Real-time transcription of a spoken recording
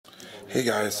Hey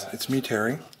guys, it's me,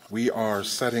 Terry. We are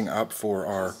setting up for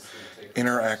our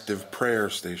interactive prayer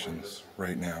stations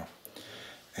right now.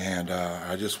 And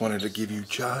I just wanted to give you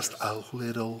just a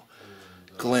little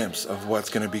glimpse of what's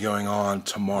going to be going on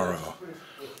tomorrow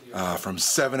from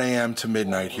 7 a.m. to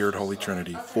midnight here at Holy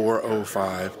Trinity,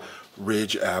 405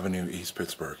 Ridge Avenue, East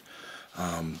Pittsburgh.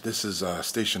 This is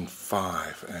Station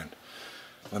 5, and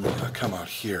let me come out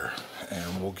here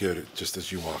and we'll get it just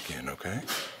as you walk in, okay?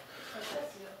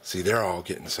 See, they're all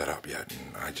getting set up yet,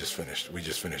 and we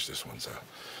just finished this one, so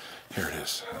here it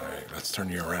is. All right, let's turn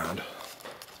you around.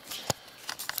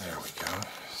 There we go.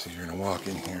 So you're gonna walk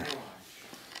in here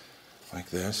like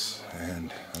this,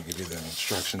 and I'll give you the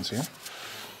instructions here.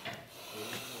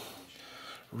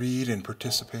 Read and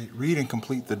participate. Read and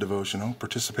complete the devotional.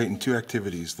 Participate in 2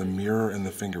 activities, the mirror and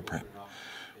the fingerprint.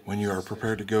 When you are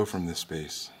prepared to go from this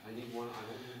space,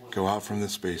 go out from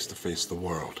this space to face the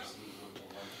world.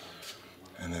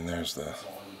 And then there's the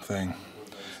thing,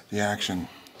 the action.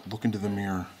 Look into the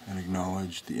mirror and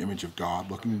acknowledge the image of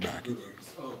God looking back at you.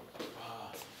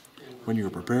 When you are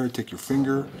prepared, take your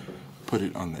finger, put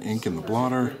it on the ink in the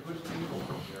blotter,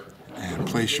 and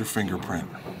place your fingerprint.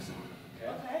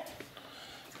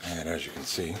 And as you can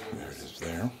see, there it is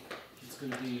there.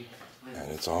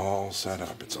 And it's all set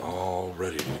up. It's all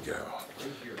ready to go.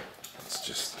 It's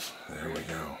just, there we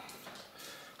go.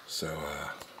 So,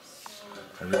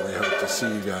 I really hope to see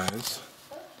you guys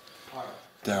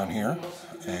down here,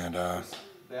 and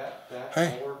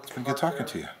hey, it's been good talking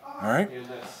to you, alright?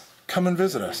 Come and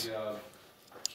visit us.